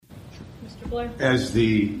Mr. Blair? As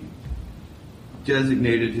the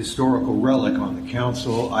designated historical relic on the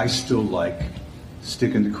council, I still like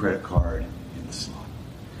sticking the credit card in the slot.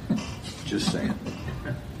 Just saying.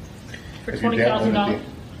 For $20,000?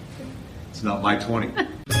 It's not my 20.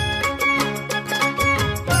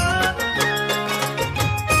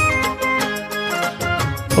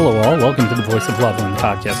 Hello all, welcome to the Voice of Loveland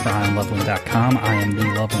podcast for IamLoveland.com. I am the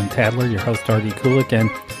Loveland Tattler, your host R.D. Kulik,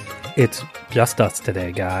 and it's just us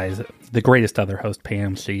today, guys. The greatest other host,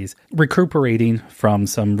 Pam, she's recuperating from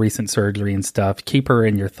some recent surgery and stuff. Keep her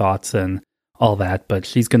in your thoughts and all that, but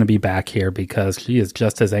she's going to be back here because she is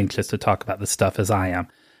just as anxious to talk about this stuff as I am.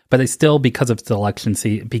 But I still, because it is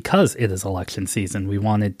election season, we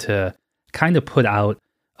wanted to kind of put out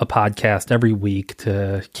a podcast every week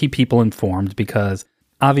to keep people informed because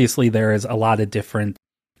obviously there is a lot of different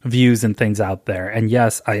views and things out there. And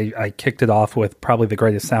yes, I kicked it off with probably the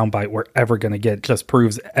greatest soundbite we're ever going to get. Just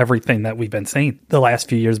proves everything that we've been saying the last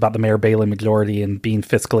few years about the Mayor Bailey majority and being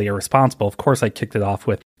fiscally irresponsible. Of course, I kicked it off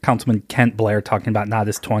with Councilman Kent Blair talking about not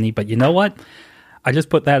his 20. But you know what? I just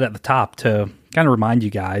put that at the top to kind of remind you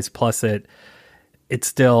guys. Plus, it's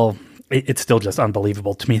still just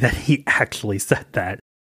unbelievable to me that he actually said that.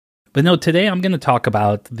 But no, today I'm going to talk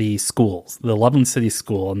about the schools, the Loveland City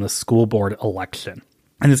School and the school board election.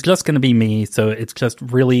 And it's just going to be me, so it's just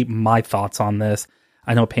really my thoughts on this.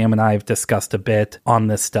 I know Pam and I have discussed a bit on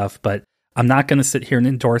this stuff, but I'm not going to sit here and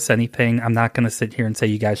endorse anything. I'm not going to sit here and say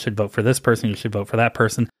you guys should vote for this person, you should vote for that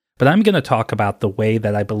person. But I'm going to talk about the way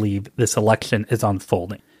that I believe this election is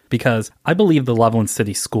unfolding. Because I believe the Loveland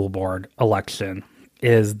City School Board election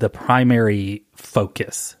is the primary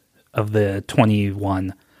focus of the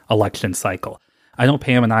 21 election cycle. I know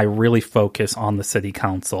Pam and I really focus on the city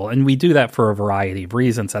council, and we do that for a variety of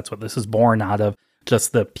reasons. That's what this is born out of,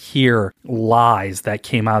 just the pure lies that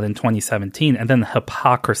came out in 2017, and then the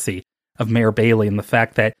hypocrisy of Mayor Bailey and the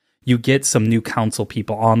fact that you get some new council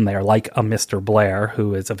people on there, like a Mr. Blair,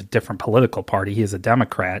 who is of a different political party. He is a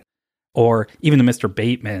Democrat, or even a Mr.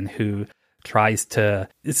 Bateman, who tries to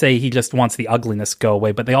say he just wants the ugliness to go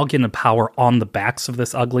away, but they all get into power on the backs of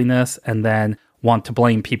this ugliness, and then want to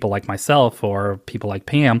blame people like myself or people like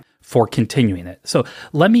Pam for continuing it. So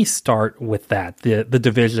let me start with that, the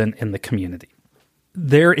division in the community.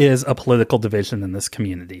 There is a political division in this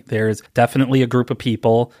community. There's definitely a group of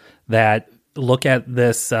people that look at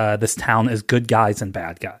this town as good guys and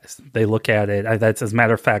bad guys. They look at it, that's as a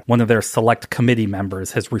matter of fact, one of their select committee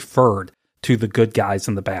members has referred to the good guys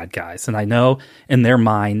and the bad guys. And I know in their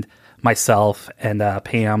mind, myself and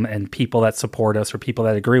Pam and people that support us or people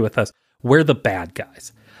that agree with us, we're the bad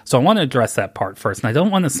guys. So I want to address that part first. And I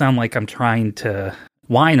don't want to sound like I'm trying to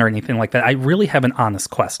whine or anything like that. I really have an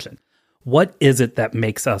honest question. What is it that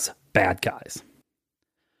makes us bad guys?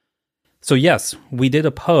 So yes, we did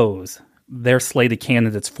oppose their slate of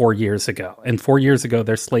candidates 4 years ago. And 4 years ago,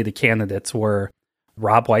 their slate of candidates were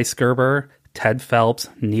Rob Weisgerber, Ted Phelps,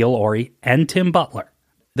 Neil Orey, and Tim Butler.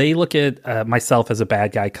 They look at myself as a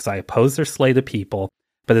bad guy because I oppose their slate of people.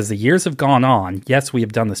 But as the years have gone on, yes, we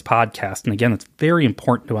have done this podcast. And again, it's very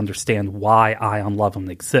important to understand why I on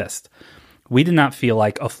Loveland exist. We did not feel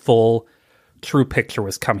like a full, true picture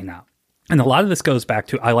was coming out. And a lot of this goes back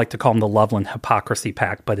to, I like to call them the Loveland Hypocrisy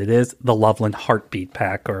Pack, but it is the Loveland Heartbeat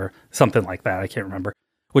Pack or something like that. I can't remember.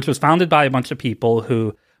 Which was founded by a bunch of people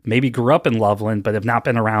who maybe grew up in Loveland, but have not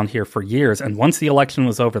been around here for years. And once the election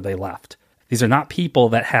was over, they left. These are not people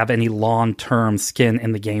that have any long-term skin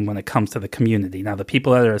in the game when it comes to the community. Now, the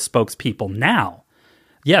people that are spokespeople now,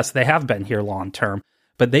 yes, they have been here long-term,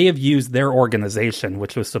 but they have used their organization,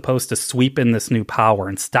 which was supposed to sweep in this new power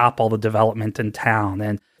and stop all the development in town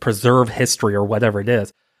and preserve history or whatever it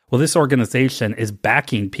is. Well, this organization is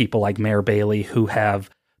backing people like Mayor Bailey who have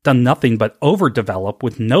done nothing but overdevelop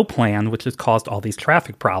with no plan, which has caused all these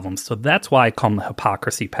traffic problems. So that's why I call them the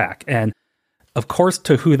Hypocrisy Pack. And of course,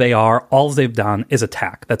 to who they are, all they've done is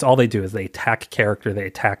attack. That's all they do is they attack character, they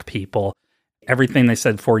attack people. Everything they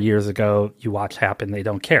said 4 years ago, you watch happen, they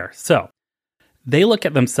don't care. So they look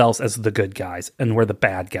at themselves as the good guys, and we're the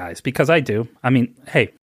bad guys, because I do. I mean,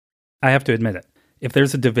 hey, I have to admit it. If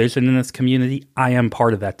there's a division in this community, I am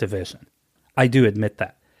part of that division. I do admit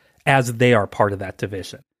that, as they are part of that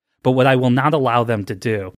division. But what I will not allow them to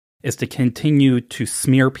do is to continue to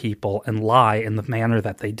smear people and lie in the manner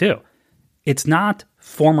that they do. It's not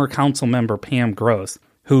former council member Pam Gross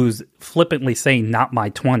who's flippantly saying, not my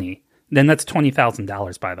 20. Then that's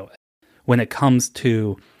 $20,000, by the way, when it comes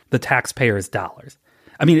to the taxpayers' dollars.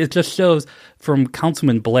 I mean, it just shows from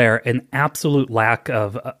Councilman Blair an absolute lack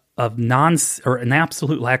of an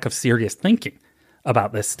absolute lack of serious thinking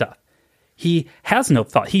about this stuff. He has no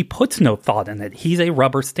thought. He puts no thought in it. He's a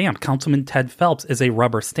rubber stamp. Councilman Ted Phelps is a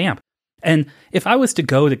rubber stamp. And if I was to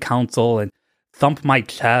go to council and thump my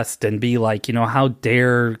chest and be like, how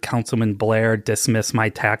dare Councilman Blair dismiss my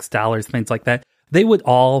tax dollars, things like that, they would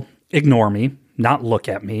all ignore me, not look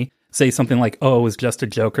at me, say something like, oh, it was just a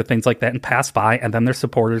joke or things like that and pass by. And then their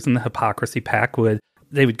supporters in the hypocrisy pack would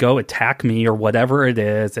go attack me or whatever it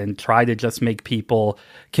is and try to just make people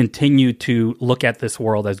continue to look at this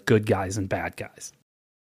world as good guys and bad guys.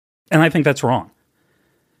 And I think that's wrong.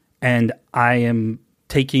 And I am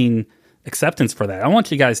taking acceptance for that. I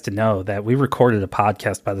want you guys to know that we recorded a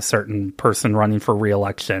podcast by a certain person running for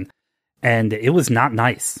re-election, and it was not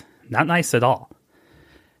nice. Not nice at all.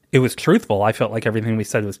 It was truthful. I felt like everything we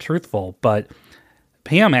said was truthful, but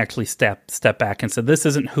Pam actually stepped back and said, this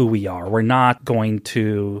isn't who we are. We're not going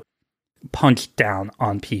to punch down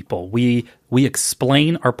on people. We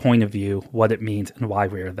explain our point of view, what it means, and why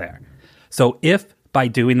we are there. So if by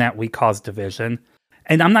doing that we cause division,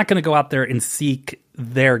 and I'm not going to go out there and seek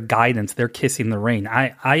their guidance, they're kissing the ring.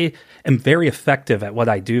 I am very effective at what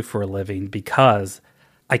I do for a living because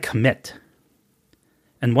I commit.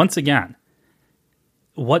 And once again,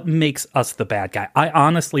 what makes us the bad guy? I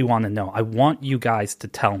honestly want to know. I want you guys to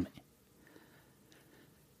tell me.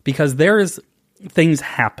 Because there's things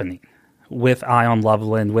happening with Ion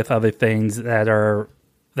Loveland, with other things that are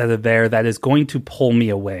there that is going to pull me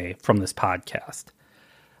away from this podcast.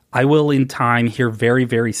 I will in time here very,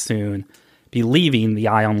 very soon be leaving the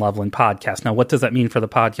Ion Loveland podcast. Now, what does that mean for the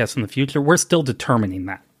podcast in the future? We're still determining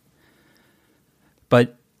that.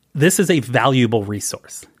 But this is a valuable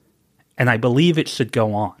resource. And I believe it should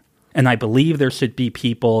go on. And I believe there should be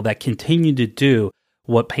people that continue to do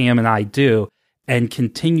what Pam and I do and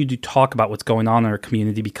continue to talk about what's going on in our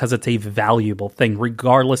community because it's a valuable thing,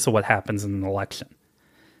 regardless of what happens in an election.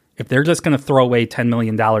 If they're just going to throw away $10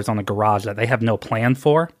 million on a garage that they have no plan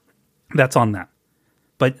for, that's on them.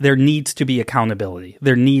 But there needs to be accountability.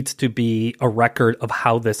 There needs to be a record of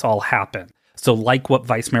how this all happened. So like what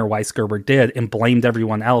Vice Mayor Weisgerber did and blamed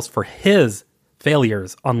everyone else for his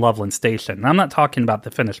failures on Loveland Station. And I'm not talking about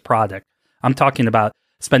the finished product. I'm talking about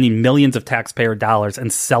spending millions of taxpayer dollars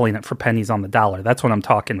and selling it for pennies on the dollar. That's what I'm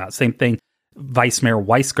talking about. Same thing Vice Mayor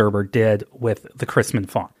Weisgerber did with the Chrisman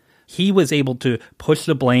Fund. He was able to push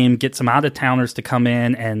the blame, get some out-of-towners to come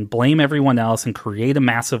in and blame everyone else and create a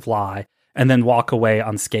massive lie and then walk away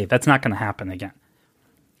unscathed. That's not going to happen again.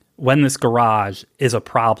 When this garage is a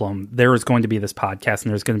problem, there is going to be this podcast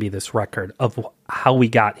and there's going to be this record of how we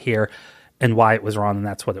got here and why it was wrong, and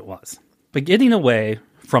that's what it was. But getting away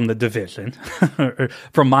from the division,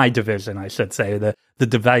 from my division, I should say, the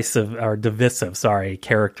divisive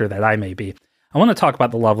character that I may be, I want to talk about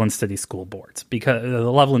the Loveland City School Boards, because the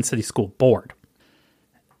Loveland City School Board.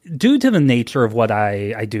 Due to the nature of what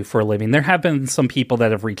I do for a living, there have been some people that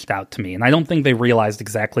have reached out to me, and I don't think they realized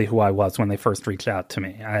exactly who I was when they first reached out to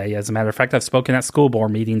me. As a matter of fact, I've spoken at school board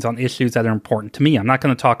meetings on issues that are important to me. I'm not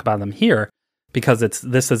going to talk about them here, because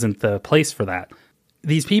this isn't the place for that.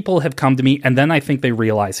 These people have come to me, and then I think they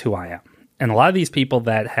realize who I am. And a lot of these people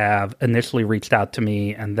that have initially reached out to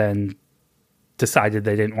me and then decided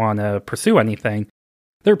they didn't want to pursue anything,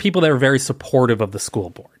 there are people that are very supportive of the school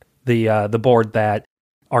board. The board that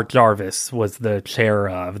Art Jarvis was the chair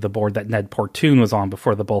of, the board that Ned Portune was on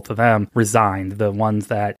before the both of them resigned, the ones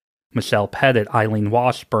that Michelle Pettit, Eileen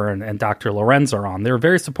Washburn, and Dr. Lorenz are on. They were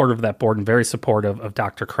very supportive of that board and very supportive of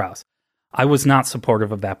Dr. Krause. I was not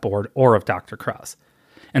supportive of that board or of Dr. Krause.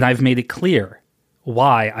 And I've made it clear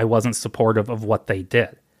why I wasn't supportive of what they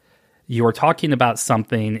did. You are talking about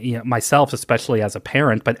something, myself, especially as a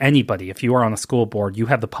parent, but anybody, if you are on a school board, you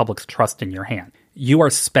have the public's trust in your hand. You are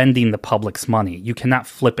spending the public's money. You cannot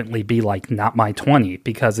flippantly be like, not my 20,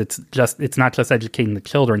 because it's not just educating the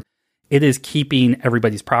children. It is keeping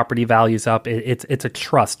everybody's property values up. It's a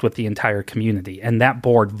trust with the entire community. And that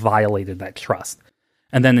board violated that trust.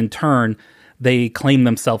 And then in turn, they claim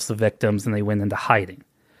themselves the victims and they went into hiding.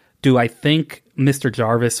 Do I think Mr.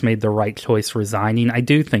 Jarvis made the right choice resigning? I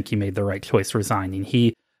do think he made the right choice resigning.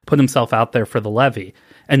 He put himself out there for the levy.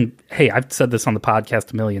 And hey, I've said this on the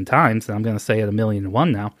podcast a million times, and I'm going to say it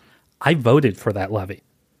 1,000,001 now. I voted for that levy.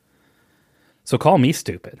 So call me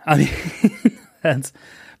stupid. I mean,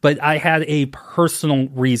 but I had a personal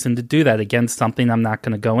reason to do that against something I'm not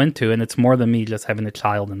going to go into, and it's more than me just having a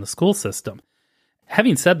child in the school system.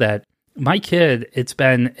 Having said that, my kid, it's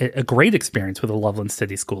been a great experience with the Loveland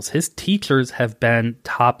City Schools. His teachers have been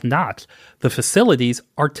top-notch. The facilities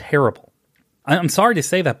are terrible. I'm sorry to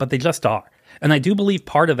say that, but they just are. And I do believe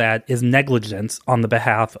part of that is negligence on the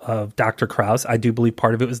behalf of Dr. Krause. I do believe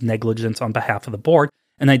part of it was negligence on behalf of the board.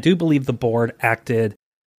 And I do believe the board acted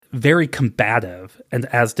very combative, and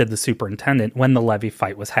as did the superintendent, when the levy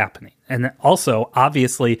fight was happening. And also,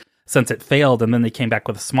 obviously, since it failed and then they came back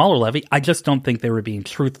with a smaller levy, I just don't think they were being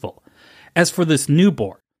truthful. As for this new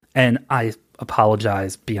board, and I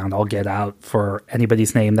apologize beyond all get out for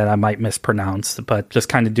anybody's name that I might mispronounce, but just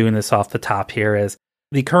kind of doing this off the top here is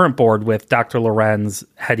the current board with Dr. Lorenz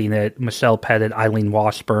heading it, Michelle Pettit, Eileen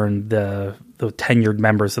Washburn, the tenured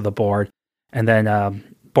members of the board, and then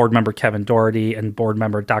board member Kevin Doherty and board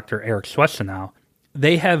member Dr. Eric Schwechenow.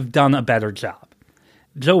 They have done a better job.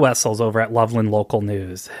 Joe Wessels over at Loveland Local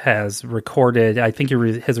News has recorded, I think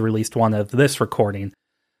he has released one of this recording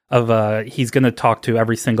of he's going to talk to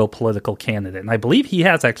every single political candidate. And I believe he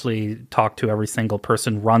has actually talked to every single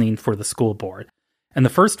person running for the school board. And the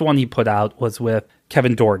first one he put out was with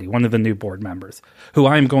Kevin Doherty, one of the new board members, who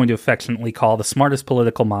I am going to affectionately call the smartest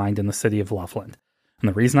political mind in the city of Loveland. And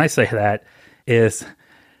the reason I say that is,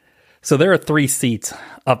 so there are 3 seats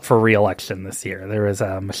up for re-election this year. There is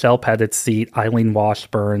Michelle Pettit's seat, Eileen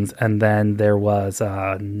Washburn's, and then there was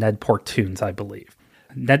Ned Portune's, I believe.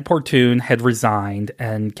 Ned Portune had resigned,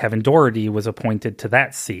 and Kevin Doherty was appointed to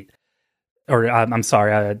that seat. Or, I'm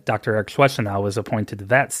sorry, Dr. Eric Schwechenow was appointed to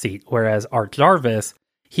that seat, whereas Art Jarvis,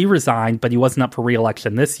 he resigned, but he wasn't up for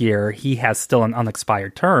re-election this year. He has still an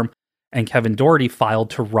unexpired term, and Kevin Doherty filed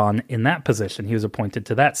to run in that position. He was appointed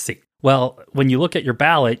to that seat. Well, when you look at your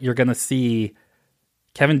ballot, you're going to see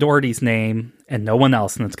Kevin Doherty's name and no one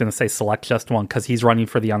else, and it's going to say select just one because he's running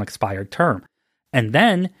for the unexpired term. And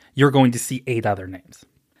then you're going to see 8 other names.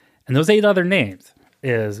 And those 8 other names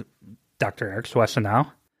is Dr. Eric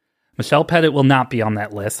Schwechenow. Michelle Pettit will not be on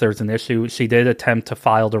that list. There's an issue. She did attempt to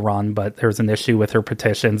file to run, but there's an issue with her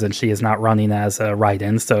petitions, and she is not running as a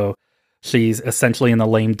write-in. So she's essentially in the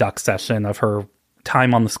lame duck session of her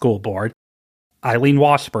time on the school board. Eileen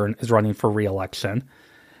Washburn is running for re-election.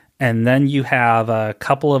 And then you have a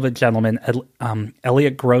couple of gentlemen,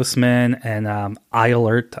 Elliot Grossman and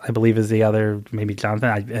Eilert, I believe is the other, maybe Jonathan.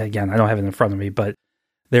 I don't have it in front of me, but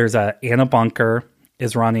there's Anna Bunker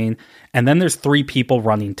is running. And then there's 3 people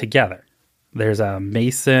running together. There's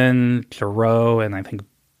Mason, Giroux, and I think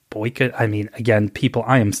Boycott. I mean, again, people,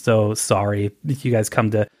 I am so sorry if you guys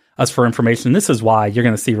come to us for information. This is why you're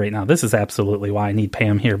going to see right now. This is absolutely why I need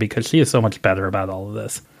Pam here, because she is so much better about all of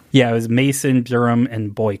this. Yeah, it was Mason, Durham,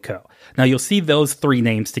 and Boyko. Now, you'll see those 3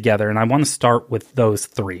 names together, and I want to start with those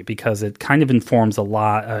 3 because it kind of informs a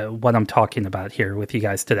lot what I'm talking about here with you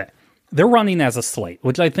guys today. They're running as a slate,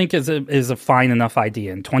 which I think is a fine enough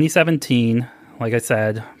idea. In 2017, like I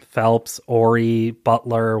said, Phelps, Ori,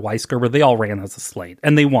 Butler, Weisgerber, they all ran as a slate,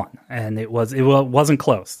 and they won. And it wasn't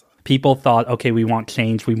close. People thought, okay, we want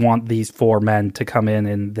change. We want these 4 men to come in,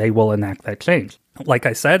 and they will enact that change. Like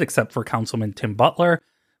I said, except for Councilman Tim Butler,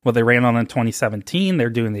 what they ran on in 2017, they're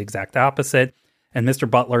doing the exact opposite. And Mr.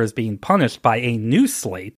 Butler is being punished by a new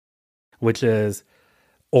slate, which is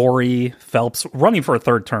Ori, Phelps, running for a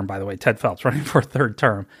 3rd term, by the way, Ted Phelps running for a 3rd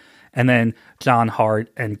term, and then John Hart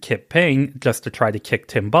and Kip Ping just to try to kick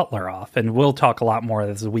Tim Butler off. And we'll talk a lot more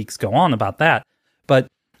as the weeks go on about that. But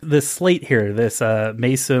this slate here, this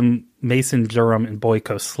Mason, Durham, and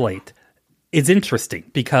Boyko slate, is interesting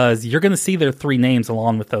because you're going to see their 3 names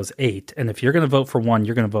along with those 8. And if you're going to vote for one,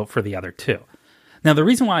 you're going to vote for the other 2. Now, the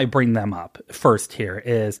reason why I bring them up first here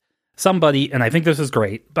is somebody, and I think this is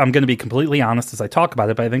great. I'm going to be completely honest as I talk about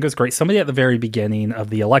it, but I think it was great. Somebody at the very beginning of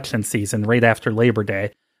the election season, right after Labor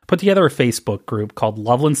Day, put together a Facebook group called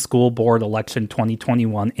Loveland School Board Election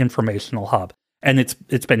 2021 Informational Hub. And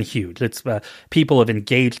it's been huge. It's people have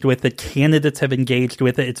engaged with it. Candidates have engaged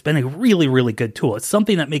with it. It's been a really, really good tool. It's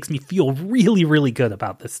something that makes me feel really, really good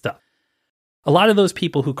about this stuff. A lot of those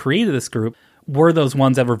people who created this group were those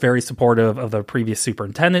ones that were very supportive of the previous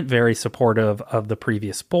superintendent, very supportive of the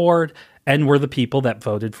previous board, and were the people that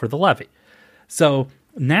voted for the levy. So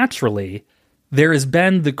naturally,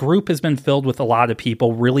 the group has been filled with a lot of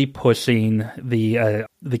people really pushing the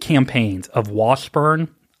campaigns of Washburn,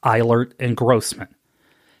 Eilert, and Grossman.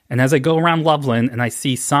 And as I go around Loveland and I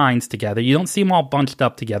see signs together, you don't see them all bunched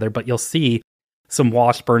up together, but you'll see some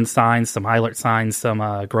Washburn signs, some Eilert signs, some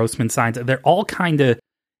Grossman signs. They're all kind of,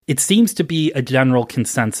 it seems to be a general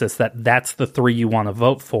consensus that that's the 3 you want to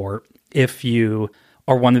vote for if you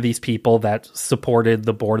are one of these people that supported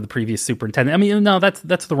the board of the previous superintendent. I mean, no, that's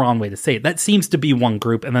the wrong way to say it. That seems to be one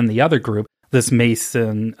group, and then the other group, this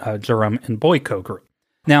Mason, Durham, and Boyko group.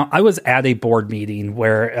 Now, I was at a board meeting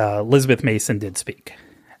where Elizabeth Mason did speak,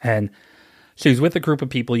 and she was with a group of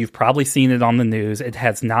people. You've probably seen it on the news. It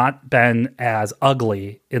has not been as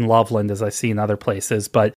ugly in Loveland as I see in other places,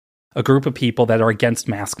 but a group of people that are against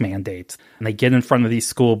mask mandates. And they get in front of these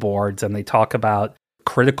school boards and they talk about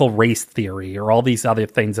critical race theory or all these other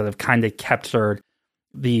things that have kind of captured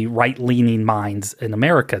the right-leaning minds in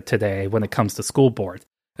America today when it comes to school boards.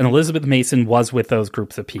 And Elizabeth Mason was with those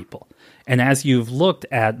groups of people. And as you've looked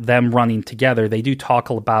at them running together, they do talk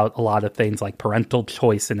about a lot of things like parental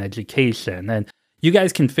choice in education. And you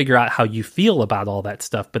guys can figure out how you feel about all that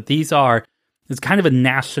stuff. But it's kind of a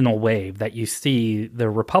national wave that you see the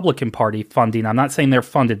Republican Party funding. I'm not saying they're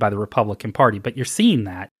funded by the Republican Party, but you're seeing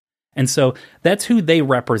that. And so that's who they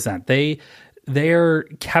represent. They're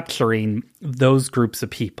capturing those groups of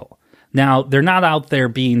people. Now, they're not out there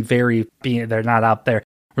they're not out there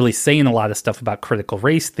really saying a lot of stuff about critical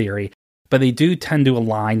race theory, but they do tend to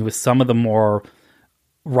align with some of the more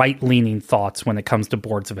right-leaning thoughts when it comes to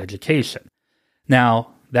boards of education.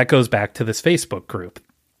 Now, that goes back to this Facebook group,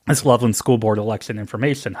 this Loveland School Board Election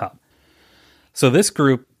Information Hub. So this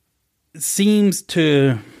group seems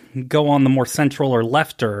to go on the more central or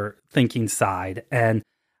lefter thinking side, and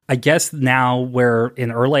I guess now we're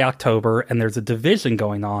in early October and there's a division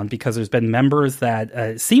going on because there's been members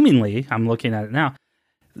that seemingly, I'm looking at it now,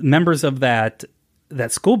 members of that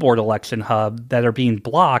school board election hub that are being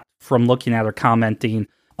blocked from looking at or commenting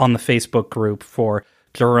on the Facebook group for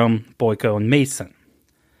Durham, Boyko, and Mason.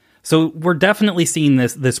 So we're definitely seeing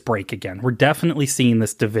this break again. We're definitely seeing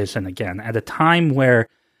this division again at a time where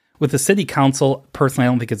with the city council, personally,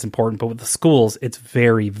 I don't think it's important, but with the schools, it's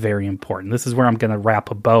very, very important. This is where I'm going to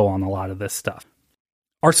wrap a bow on a lot of this stuff.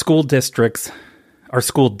 Our school district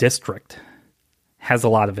has a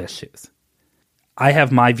lot of issues. I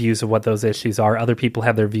have my views of what those issues are. Other people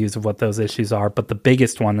have their views of what those issues are. But the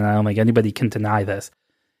biggest one, and I don't think anybody can deny this,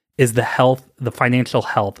 is the financial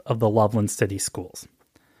health of the Loveland City Schools.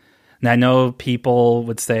 Now, I know people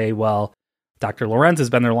would say, well, Dr. Lorenz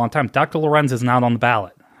has been there a long time. Dr. Lorenz is not on the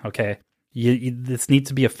ballot. Okay, this needs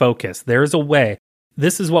to be a focus. There's a way.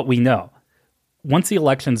 This is what we know. Once the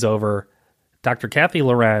election's over, Dr. Kathy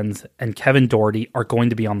Lorenz and Kevin Doherty are going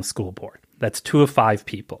to be on the school board. That's 2 of 5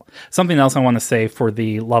 people. Something else I want to say for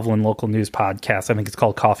the Loveland Local News podcast, I think it's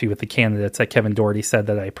called Coffee with the Candidates, that Kevin Doherty said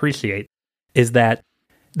that I appreciate, is that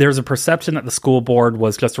there's a perception that the school board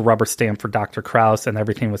was just a rubber stamp for Dr. Krause and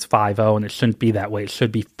everything was 5-0, and it shouldn't be that way. It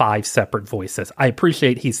should be 5 separate voices. I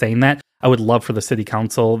appreciate he's saying that. I would love for the city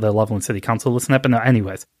council, the Loveland City Council, to listen up. But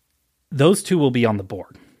anyways, those 2 will be on the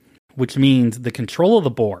board, which means the control of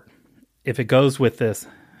the board, if it goes with this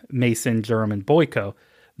Mason, Durham, and Boyko,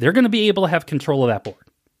 they're going to be able to have control of that board.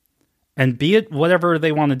 And be it whatever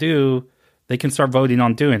they want to do, they can start voting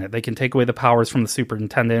on doing it. They can take away the powers from the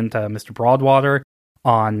superintendent, Mr. Broadwater,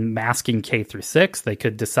 on masking K through 6. They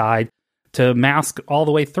could decide to mask all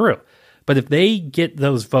the way through. But if they get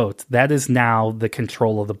those votes, that is now the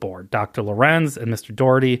control of the board. Dr. Lorenz and Mr.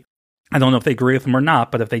 Doherty, I don't know if they agree with them or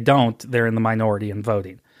not, but if they don't, they're in the minority in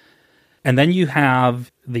voting. And then you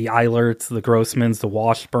have the Eilerts, the Grossmans, the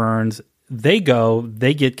Washburns. They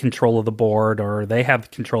get control of the board, or they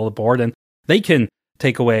have control of the board, and they can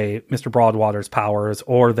take away Mr. Broadwater's powers,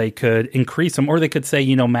 or they could increase them, or they could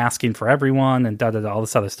say, masking for everyone and all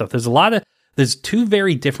this other stuff. There's 2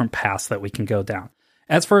 very different paths that we can go down.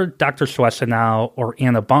 As for Dr. Schwechenau or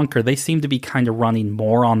Anna Bunker, they seem to be kind of running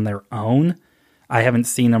more on their own. I haven't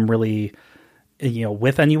seen them really,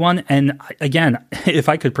 with anyone. And again, if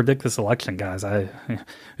I could predict this election, guys, I'd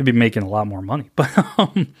be making a lot more money. But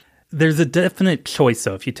there's a definite choice,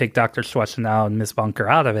 though. If you take Dr. Schwechenau and Ms. Bunker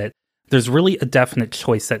out of it, there's really a definite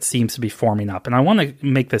choice that seems to be forming up. And I want to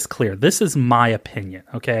make this clear. This is my opinion,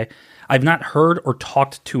 okay? I've not heard or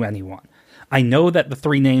talked to anyone. I know that the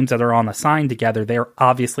 3 names that are on the sign together, they're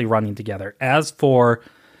obviously running together. As for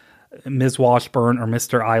Ms. Washburn or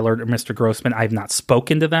Mr. Eilert or Mr. Grossman, I've not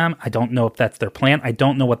spoken to them. I don't know if that's their plan. I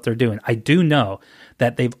don't know what they're doing. I do know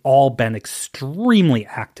that they've all been extremely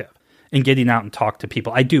active in getting out and talk to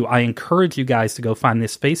people. I encourage you guys to go find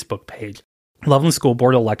this Facebook page, Loveland School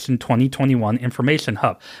Board Election 2021 Information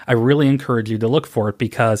Hub. I really encourage you to look for it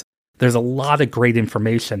because there's a lot of great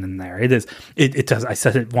information in there. It does. I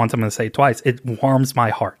said it once, I'm going to say it twice. It warms my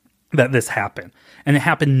heart that this happened. And it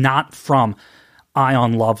happened not from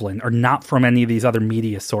Ion Loveland or not from any of these other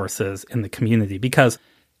media sources in the community, because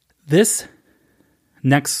this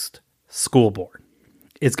next school board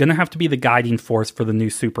is going to have to be the guiding force for the new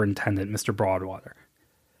superintendent, Mr. Broadwater.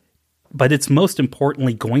 But it's most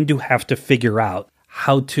importantly going to have to figure out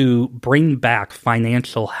how to bring back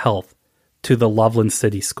financial health to the Loveland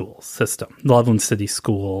City Schools system, Loveland City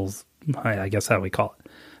Schools, I guess how we call it,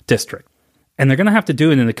 district. And they're going to have to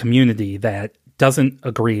do it in a community that doesn't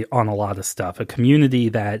agree on a lot of stuff, a community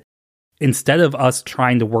that instead of us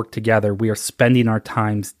trying to work together, we are spending our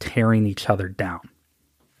times tearing each other down.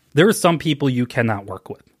 There are some people you cannot work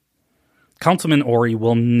with. Councilman Ori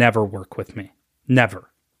will never work with me.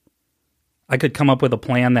 Never. I could come up with a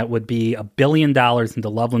plan that would be $1 billion into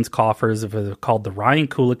Loveland's coffers. If it was called the Ryan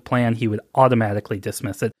Kulik plan, he would automatically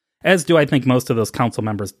dismiss it, as do I think most of those council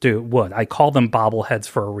members would. I call them bobbleheads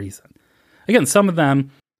for a reason. Again, some of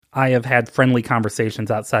them I have had friendly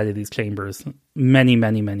conversations outside of these chambers many,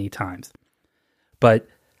 many, many times. But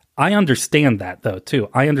I understand that, though, too.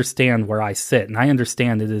 I understand where I sit, and I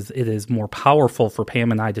understand it is more powerful for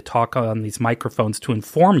Pam and I to talk on these microphones to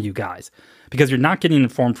inform you guys, because you're not getting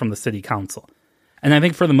informed from the city council. And I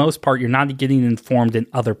think for the most part, you're not getting informed in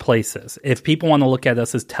other places. If people want to look at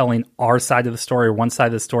us as telling our side of the story or one side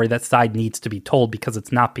of the story, that side needs to be told because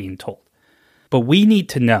it's not being told. But we need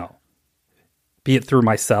to know, be it through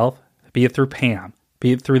myself, be it through Pam,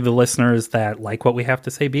 be it through the listeners that like what we have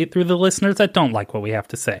to say, be it through the listeners that don't like what we have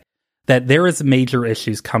to say, that there is major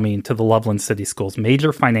issues coming to the Loveland City Schools,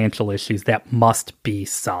 major financial issues that must be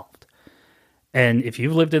solved. And if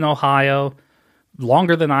you've lived in Ohio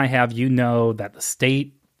longer than I have, you know that the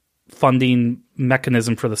state funding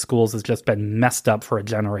mechanism for the schools has just been messed up for a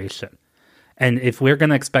generation. And if we're going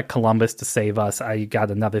to expect Columbus to save us, I got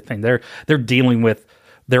another thing. They're dealing with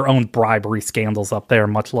their own bribery scandals up there,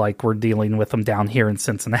 much like we're dealing with them down here in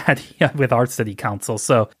Cincinnati with our city council.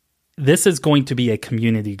 So this is going to be a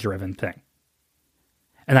community-driven thing.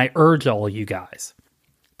 And I urge all of you guys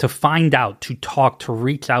to find out, to talk, to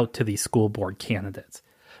reach out to these school board candidates.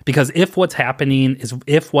 Because if what's happening is,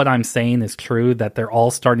 if what I'm saying is true, that they're all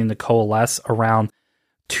starting to coalesce around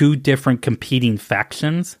two different competing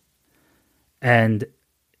factions, and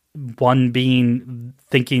one being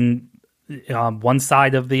thinking one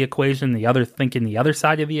side of the equation, the other thinking the other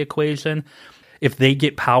side of the equation, if they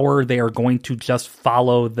get power, they are going to just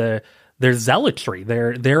follow their zealotry,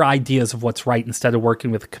 their ideas of what's right instead of working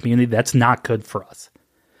with the community. That's not good for us.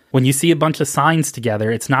 When you see a bunch of signs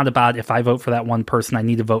together, it's not about if I vote for that one person, I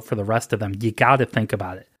need to vote for the rest of them. You got to think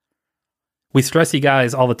about it. We stress you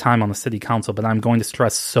guys all the time on the city council, but I'm going to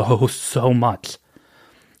stress so much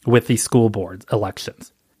with these school board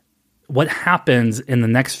elections. What happens in the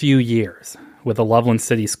next few years with the Loveland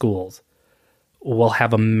City Schools will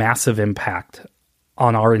have a massive impact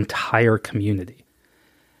on our entire community.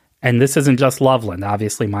 And this isn't just Loveland.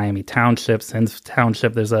 Obviously, Miami Township, Sims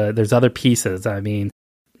Township, there's other pieces. I mean,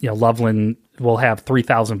 Loveland will have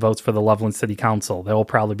 3,000 votes for the Loveland City Council. There will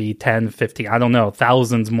probably be 10, 15, I don't know,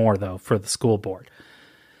 thousands more, though, for the school board.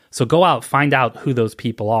 So go out, find out who those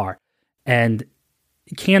people are. And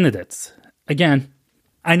candidates, again,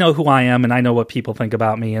 I know who I am and I know what people think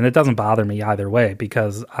about me, and it doesn't bother me either way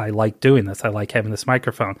because I like doing this. I like having this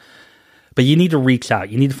microphone. But you need to reach out.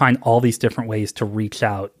 You need to find all these different ways to reach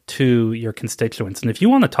out to your constituents. And if you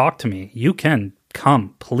want to talk to me, you can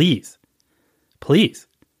come, please. Please.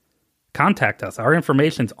 Contact us. Our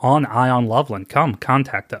information's on Ion Loveland. Come,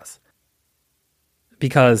 contact us.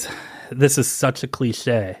 Because this is such a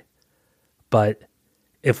cliche, but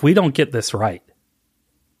if we don't get this right,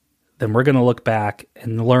 then we're going to look back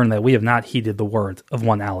and learn that we have not heeded the words of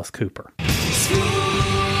one Alice Cooper.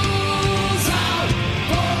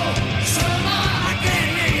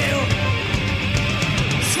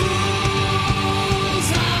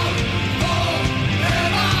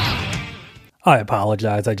 I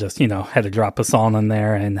apologize. I just, had to drop a song in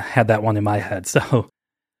there and had that one in my head. So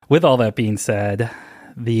with all that being said,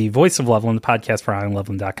 the Voice of Loveland, the podcast for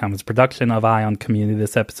IonLoveland.com, is a production of Ion Community.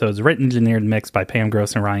 This episode is written, engineered, and mixed by Pam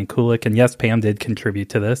Gross and Ryan Kulik. And yes, Pam did contribute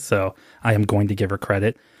to this, so I am going to give her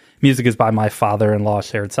credit. Music is by my father-in-law,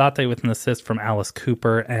 Shared Sate, with an assist from Alice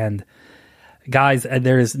Cooper. And guys,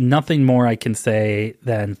 there is nothing more I can say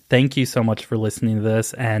than thank you so much for listening to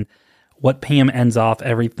this. And what Pam ends off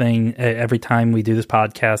every time we do this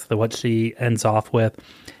podcast, what she ends off with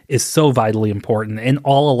is so vitally important in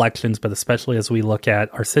all elections, but especially as we look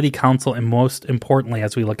at our city council and most importantly,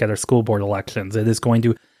 as we look at our school board elections. It is going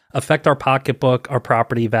to affect our pocketbook, our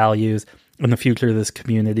property values, and the future of this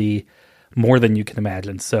community more than you can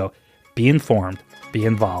imagine. So be informed, be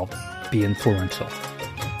involved, be influential.